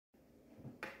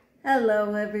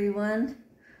Hello everyone.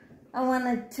 I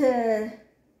wanted to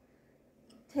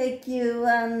take you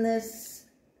on this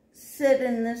sit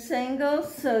in this angle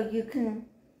so you can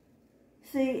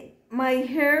see my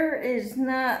hair is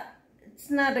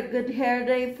it's not a good hair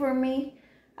day for me.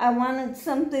 I wanted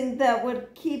something that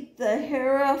would keep the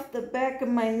hair off the back of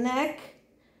my neck.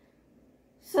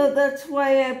 So that's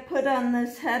why I put on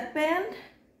this headband,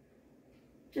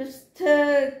 just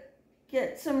to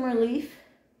get some relief.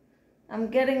 I'm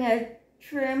getting a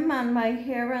trim on my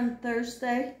hair on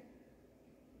Thursday.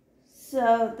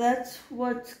 So that's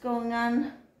what's going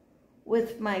on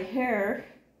with my hair.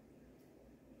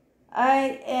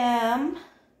 I am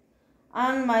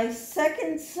on my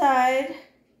second side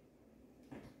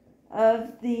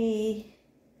of the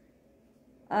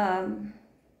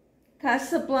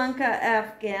Casablanca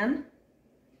Afghan.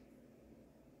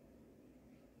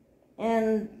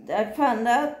 And I found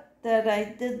out that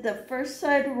I did the first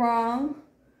side wrong.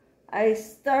 I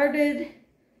started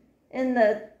in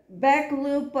the back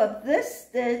loop of this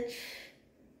stitch,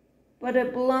 but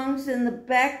it belongs in the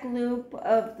back loop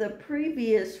of the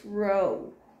previous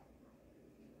row.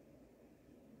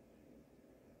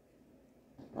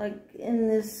 Like in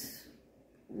this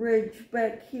ridge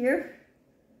back here.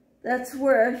 That's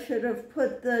where I should have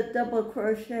put the double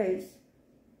crochets.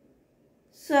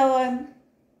 So I'm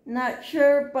not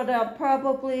sure, but I'll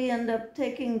probably end up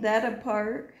taking that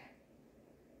apart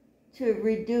to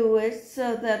redo it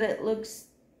so that it looks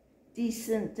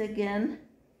decent again.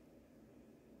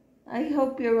 I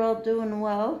hope you're all doing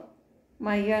well,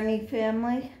 my Yarny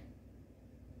family.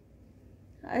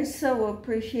 I so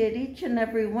appreciate each and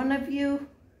every one of you.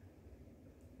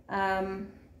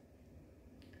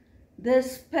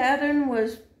 This pattern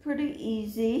was pretty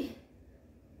easy.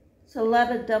 It's a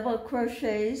lot of double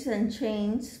crochets and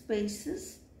chain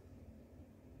spaces.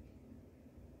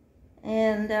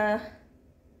 And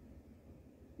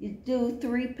you do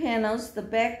 3 panels, the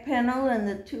back panel and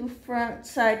the 2 front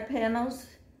side panels.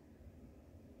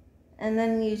 And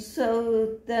then you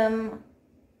sew them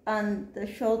on the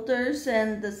shoulders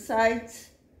and the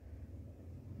sides,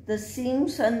 the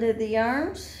seams under the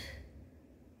arms,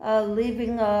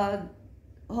 leaving a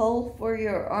hole for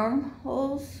your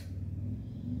armholes.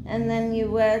 And then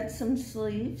you add some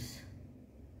sleeves,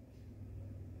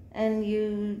 and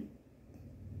you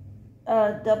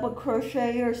double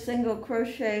crochet or single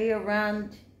crochet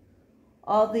around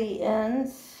all the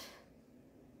ends.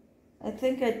 I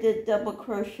think I did double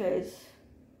crochets.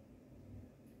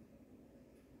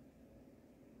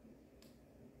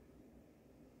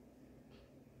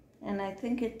 And I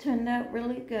think it turned out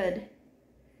really good.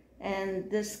 And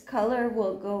this color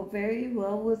will go very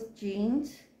well with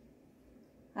jeans.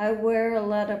 I wear a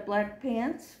lot of black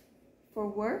pants for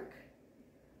work,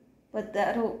 but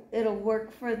it'll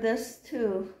work for this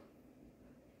too.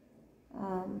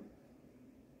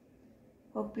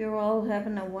 Hope you're all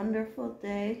having a wonderful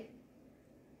day.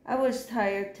 I was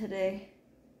tired today.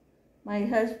 My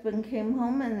husband came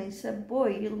home and he said,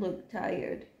 "Boy, you look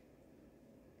tired."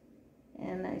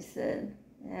 And I said,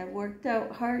 "I worked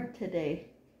out hard today."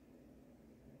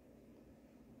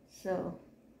 So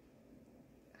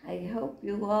I hope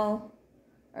you all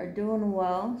are doing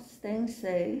well, staying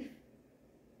safe.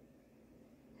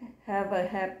 Have a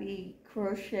happy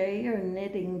crochet or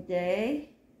knitting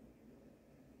day.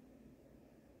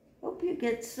 Hope you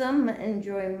get some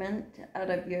enjoyment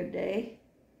out of your day.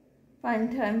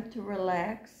 Find time to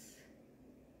relax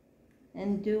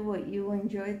and do what you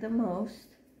enjoy the most.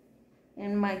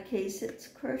 In my case, it's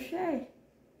crochet.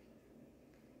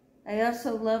 I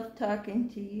also love talking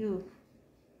to you,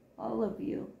 all of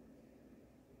you,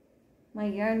 my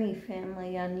Yarny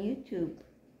family on YouTube.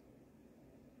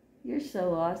 You're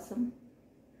so awesome.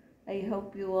 I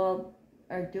hope you all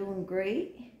are doing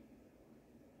great.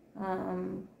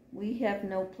 We have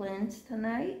no plans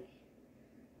tonight.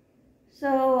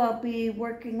 So I'll be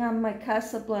working on my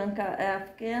Casablanca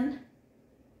Afghan.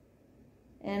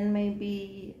 And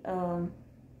maybe I'll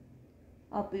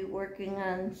be working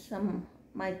on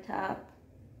my top.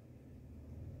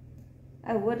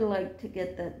 I would like to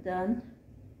get that done,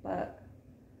 but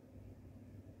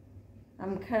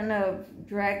I'm kind of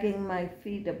dragging my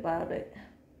feet about it.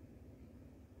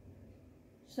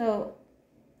 So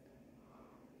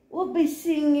we'll be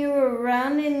seeing you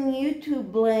around in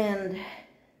YouTube land,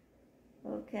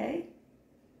 okay?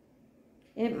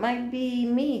 It might be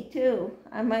me too.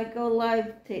 I might go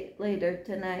live later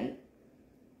tonight.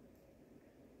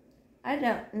 I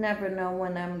never know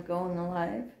when I'm going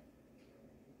live.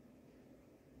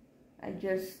 I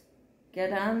just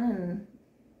get on and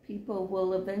people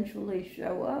will eventually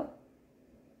show up.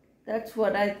 That's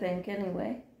what I think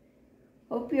anyway.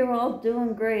 Hope you're all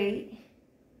doing great.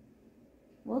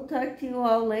 We'll talk to you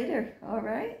all later, all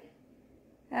right?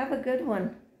 Have a good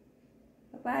one.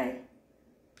 Bye-bye.